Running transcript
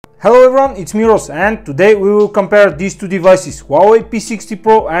Hello everyone, it's Miros, and today we will compare these two devices, Huawei P60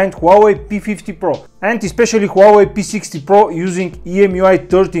 Pro and Huawei P50 Pro, and especially Huawei P60 Pro using EMUI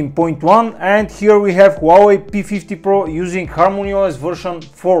 13.1, and here we have Huawei P50 Pro using HarmonyOS version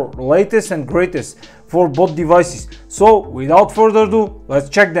 4, latest and greatest for both devices. So without further ado, let's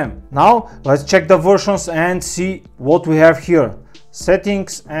check them. Now let's check the versions and see what we have here.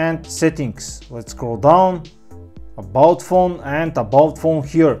 Settings and settings. Let's scroll down. About phone and about phone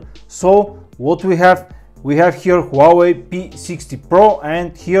here. So what we have here Huawei P60 Pro,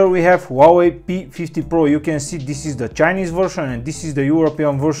 and here we have Huawei P50 Pro. You can see this is the Chinese version and this is the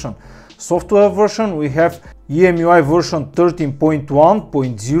European version. Software version we have EMUI version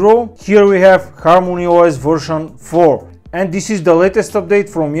 13.1.0. Here we have HarmonyOS version 4, and this is the latest update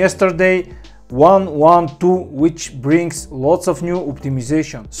from yesterday, 1.1.2, which brings lots of new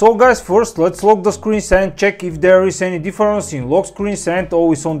optimization. So guys, first let's lock the screens and check if there is any difference in lock screens and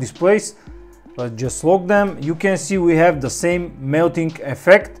always on displays. Let's just lock them. You can see we have the same melting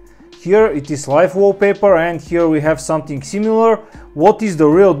effect. Here it is live wallpaper, and here we have something similar. What is the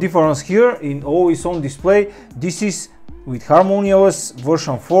real difference here in always on display? This is with HarmonyOS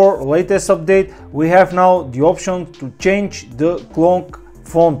version 4 latest update. We have now the option to change the clock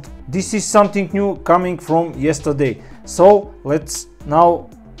font. This is something new coming from yesterday. So let's now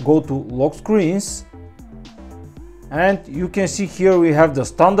go to lock screens, and you can see here we have the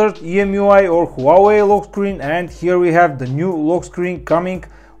standard EMUI or Huawei lock screen, and here we have the new lock screen coming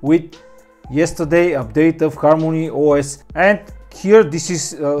with yesterday update of HarmonyOS. And here this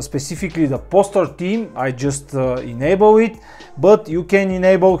is specifically the poster theme. I just enable it, but you can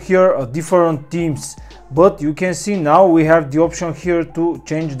enable here different themes. But you can see now we have the option here to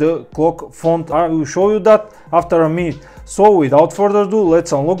change the clock font. I will show you that after a minute. So without further ado,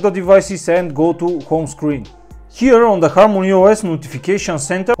 let's unlock the devices and go to home screen. Here on the HarmonyOS notification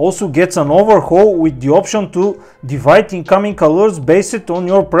center also gets an overhaul with the option to divide incoming alerts based on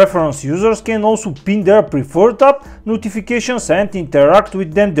your preference. Users can also pin their preferred app notifications and interact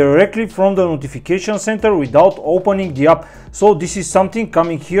with them directly from the notification center without opening the app. So this is something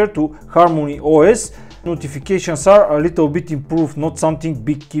coming here to HarmonyOS. Notifications are a little bit improved, not something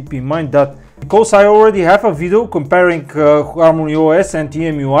big. Keep in mind that, because I already have a video comparing HarmonyOS and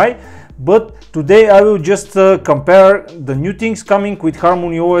EMUI, but today I will just compare the new things coming with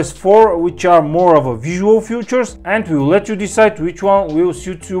HarmonyOS 4, which are more of a visual features, and we will let you decide which one will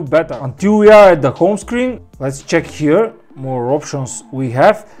suit you better. Until we are at the home screen, let's check here more options we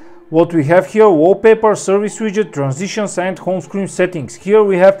have. What we have here: wallpaper, service widget, transitions and home screen settings. Here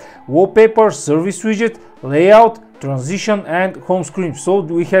we have wallpaper, service widget, layout, transition and home screen. So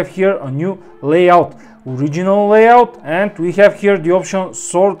we have here a new layout, original layout, and we have here the option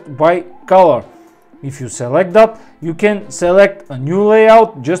sort by color. If you select that, you can select a new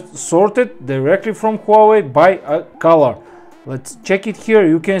layout, just sort it directly from Huawei by a color. Let's check it here.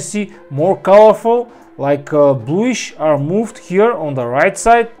 You can see more colorful, like bluish are moved here on the right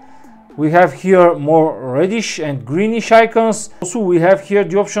side. We have here more reddish and greenish icons. Also we have here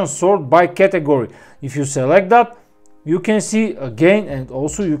the option sort by category. If you select that, you can see again, and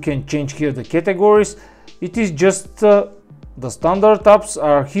also you can change here the categories. It is just the standard apps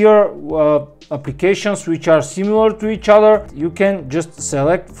are here, applications which are similar to each other. You can just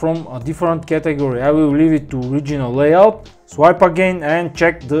select from a different category. I will leave it to original layout. Swipe again and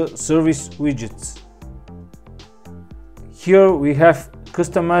check the service widgets. Here we have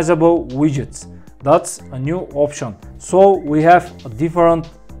customizable widgets. That's a new option. So we have different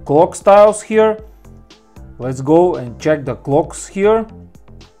clock styles here. Let's go and check the clocks here.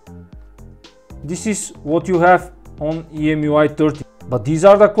 This is what you have on EMUI 13, but these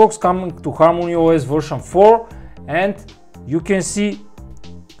are the clocks coming to HarmonyOS version 4, and you can see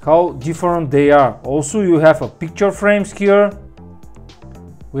how different they are. Also you have a picture frames here.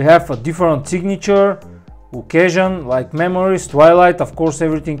 We have a different signature, occasion like memories, twilight, of course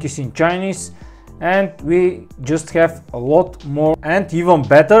everything is in Chinese, and we just have a lot more. And even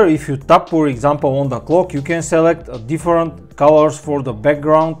better, if you tap for example on the clock, you can select different colors for the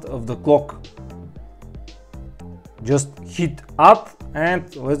background of the clock. Just hit add,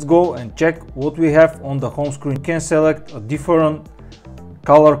 and let's go and check what we have on the home screen. You can select a different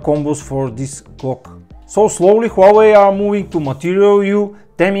color combos for this clock. So slowly Huawei are moving to Material You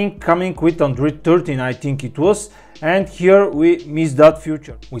theming, coming with Android 13 I think it was, and here we missed that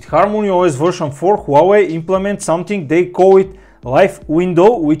feature. With HarmonyOS version 4, Huawei implements something they call it Live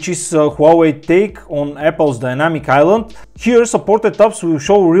Window, which is Huawei take on Apple's Dynamic Island. Here supported apps will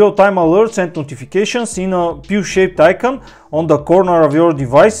show real-time alerts and notifications in a pew-shaped icon on the corner of your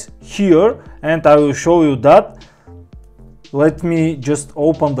device here, and I will show you that. let me just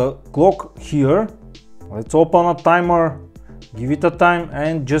open the clock here. Let's open a timer, give it a time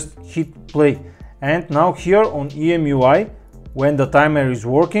and just hit play. And now here on EMUI, when the timer is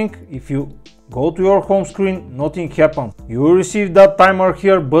working, if you go to your home screen, nothing happens. You will receive that timer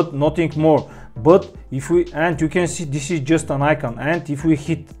here, but nothing more. But if we, and you can see this is just an icon, and if we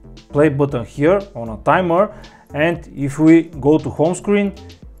hit play button here on a timer, and if we go to home screen,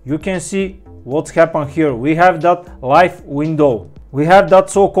 you can see what's happened here. We have that live window. We have that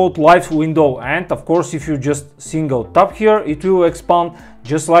so-called live window, and of course if you just single tap here, it will expand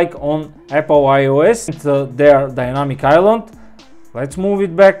just like on Apple iOS, their dynamic island. Let's move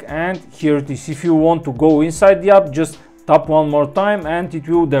it back, and here it is. If you want to go inside the app, just tap one more time and it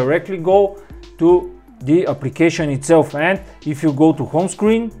will directly go to the application itself. And if you go to home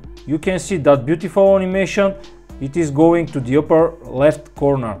screen, you can see that beautiful animation. It is going to the upper left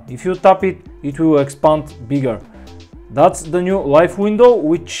corner. If you tap it, it will expand bigger. That's the new live window,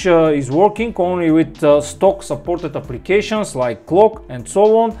 which is working only with stock supported applications like clock and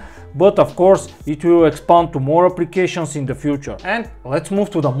so on. But of course it will expand to more applications in the future. And let's move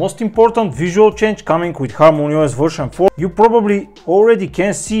to the most important visual change coming with HarmonyOS version 4. You probably already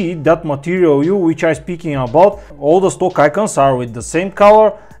can see that material view which I'm speaking about. All the stock icons are with the same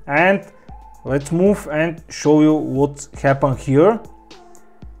color, and let's move and show you what's happened here.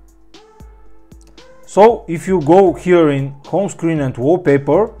 So if you go here in home screen and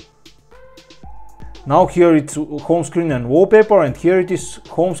wallpaper, now here it's home screen and wallpaper, and here it is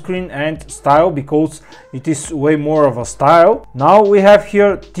home screen and style, because it is way more of a style. Now we have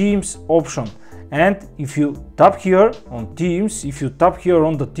here themes option, and if you tap here on themes, if you tap here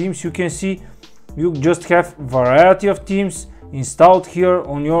on the themes, you can see you just have variety of themes installed here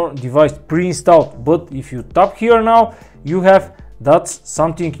on your device, pre-installed. But if you tap here now, you have that's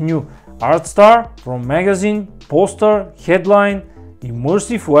something new. Art star from magazine, poster, headline,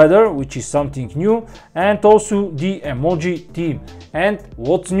 immersive weather, which is something new, and also the emoji theme. And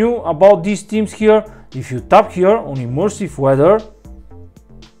what's new about these themes here, if you tap here on immersive weather,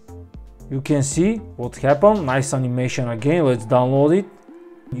 you can see what happened. Nice animation again. Let's download it.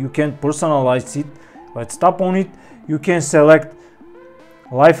 You can personalize it. Let's tap on it. You can select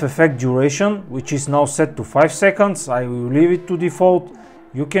live effect duration, which is now set to 5 seconds. I will leave it to default.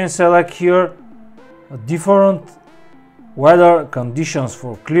 You can select here different weather conditions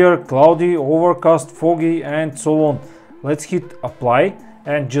for clear, cloudy, overcast, foggy, and so on. Let's hit apply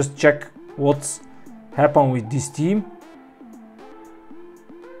and just check what's happened with this theme.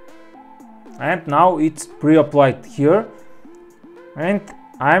 And now it's pre-applied here, and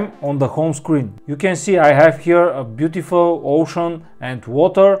I'm on the home screen. You can see I have here a beautiful ocean and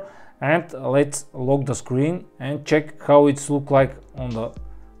water, and let's lock the screen and check how it's look like on the,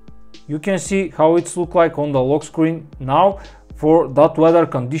 you can see how it's look like on the lock screen now for that weather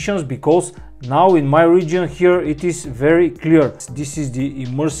conditions, because now in my region here it is very clear. This is the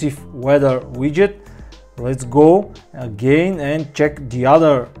immersive weather widget. Let's go again and check the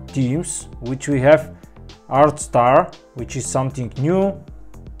other themes, which we have art star, which is something new.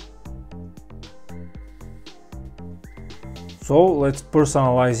 So let's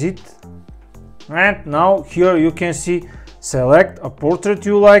personalize it, and now here you can see select a portrait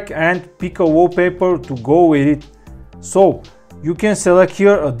you like and pick a wallpaper to go with it. So you can select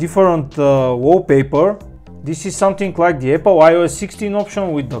here a different wallpaper. This is something like the Apple iOS 16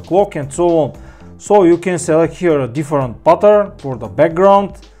 option with the clock and so on. So you can select here a different pattern for the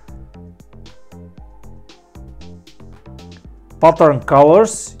background, pattern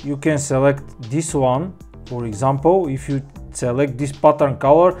colors. You can select this one, for example. If you select this pattern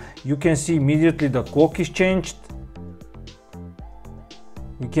color, you can see immediately the clock is changed.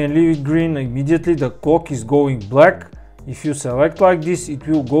 We can leave it green, immediately the clock is going black. If you select like this, it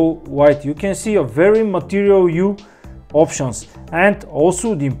will go white. You can see a very material view options. And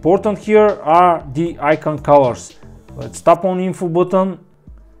also the important here are the icon colors. Let's tap on info button,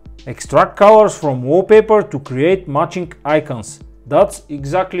 extract colors from wallpaper to create matching icons. That's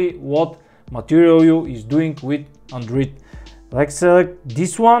exactly what Material View is doing with Android. Let's select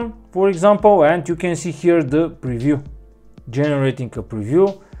this one, for example, and you can see here the preview, generating a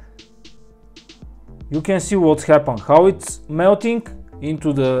preview. You can see what's happened, how it's melting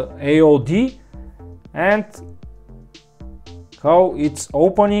into the AOD, and how it's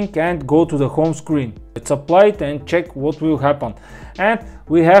opening and go to the home screen. Let's apply it and check what will happen. And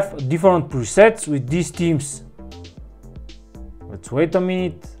we have different presets with these themes. Let's wait a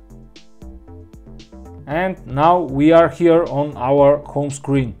minute. And now we are here on our home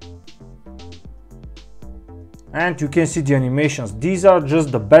screen. And you can see the animations. These are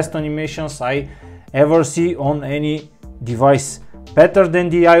just the best animations I ever see on any device better than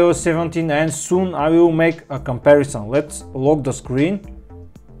the iOS 17, and soon I will make a comparison. Let's lock the screen.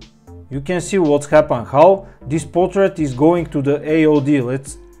 You can see what's happened, how this portrait is going to the AOD.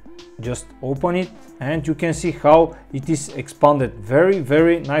 Let's just open it and you can see how it is expanded.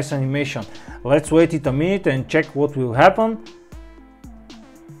 Very nice animation. Let's wait it a minute and check what will happen.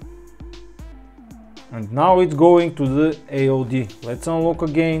 And now it's going to the AOD. Let's unlock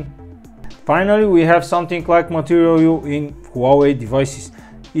again. Finally, we have something like Material View in Huawei devices.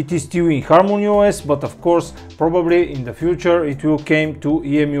 It is still in HarmonyOS, but of course, probably in the future it will came to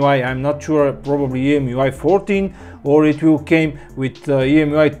EMUI. I'm not sure, probably EMUI 14, or it will came with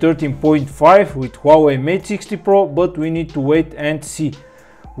EMUI 13.5 with Huawei P60 Pro, but we need to wait and see.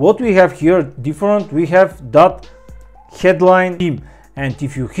 What we have here different, we have that headline theme, and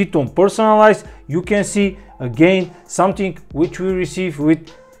if you hit on personalize, you can see again something which we receive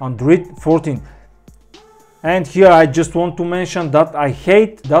with Android 14. And here I just want to mention that I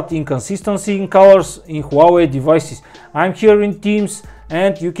hate that inconsistency in colors in Huawei devices. I'm here in themes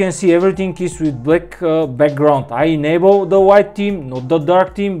and you can see everything is with black background. I enable the white theme, not the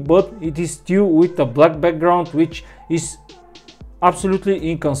dark theme, but it is still with a black background, which is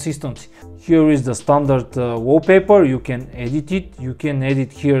absolutely inconsistent. Here is the standard wallpaper. You can edit it. You can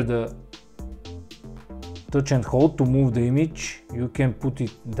edit here the touch and hold to move the image. You can put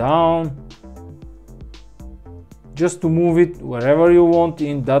it down, just to move it wherever you want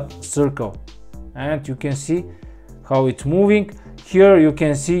in that circle, and you can see how it's moving. Here you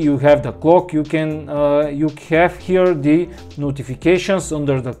can see you have the clock. You can you have here the notifications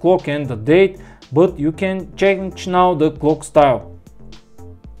under the clock and the date, but you can change now the clock style,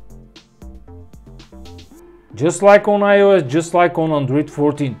 just like on iOS, just like on Android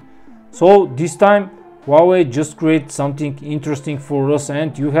 14. So this time Huawei just create something interesting for us,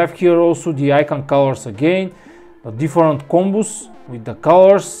 and you have here also the icon colors again, the different combos with the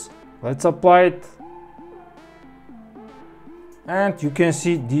colors. Let's apply it, and you can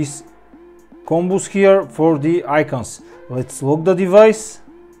see these combos here for the icons. Let's lock the device.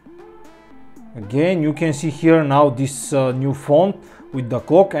 Again, you can see here now this new font with the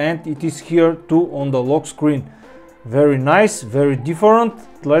clock, and it is here too on the lock screen. Very nice, very different.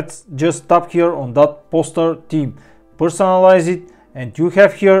 Let's just tap here on that poster theme, personalize it, and you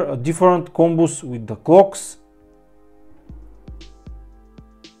have here a different combos with the clocks.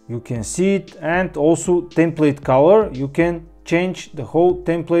 You can see it, and also template color. You can change the whole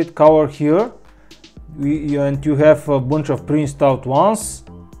template color here, and you have a bunch of pre-installed ones.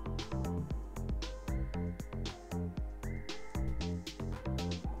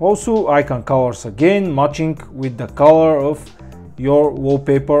 Also icon colors again, matching with the color of your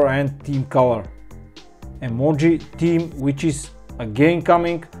wallpaper and theme color. Emoji theme, which is again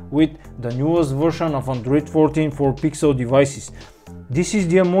coming with the newest version of Android 14 for Pixel devices. This is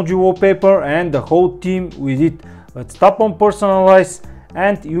the emoji wallpaper and the whole theme with it. Let's tap on personalize,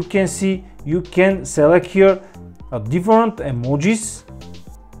 and you can see you can select here a different emojis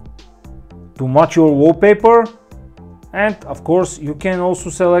to match your wallpaper. And of course you can also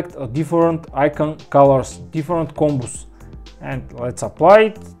select a different icon colors, different combos. And let's apply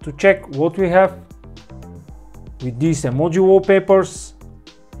it to check what we have with these emoji wallpapers.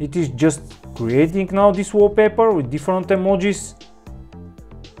 It is just creating now this wallpaper with different emojis,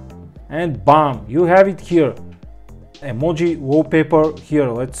 and bam, you have it here, emoji wallpaper here.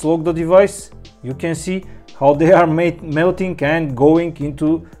 Let's lock the device. You can see how they are melting and going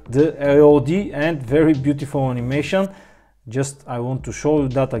into the AOD, and very beautiful animation. Just I want to show you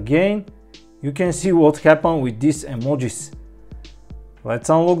that again. You can see what happened with these emojis. Let's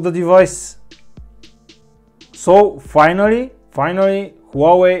unlock the device. So finally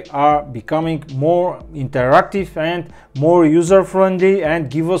Huawei are becoming more interactive and more user-friendly and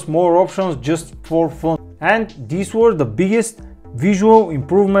give us more options just for fun. And these were the biggest visual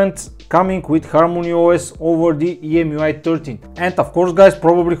improvements coming with HarmonyOS over the EMUI 13. And of course guys,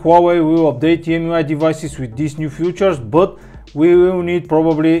 probably Huawei will update EMUI devices with these new features, but we will need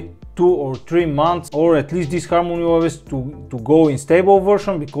probably 2 or 3 months, or at least this HarmonyOS to go in stable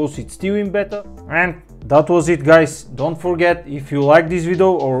version, because it's still in beta. And that was it guys. Don't forget, if you like this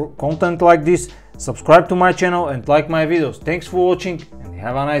video or content like this, subscribe to my channel and like my videos. Thanks for watching and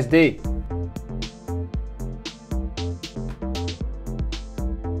have a nice day.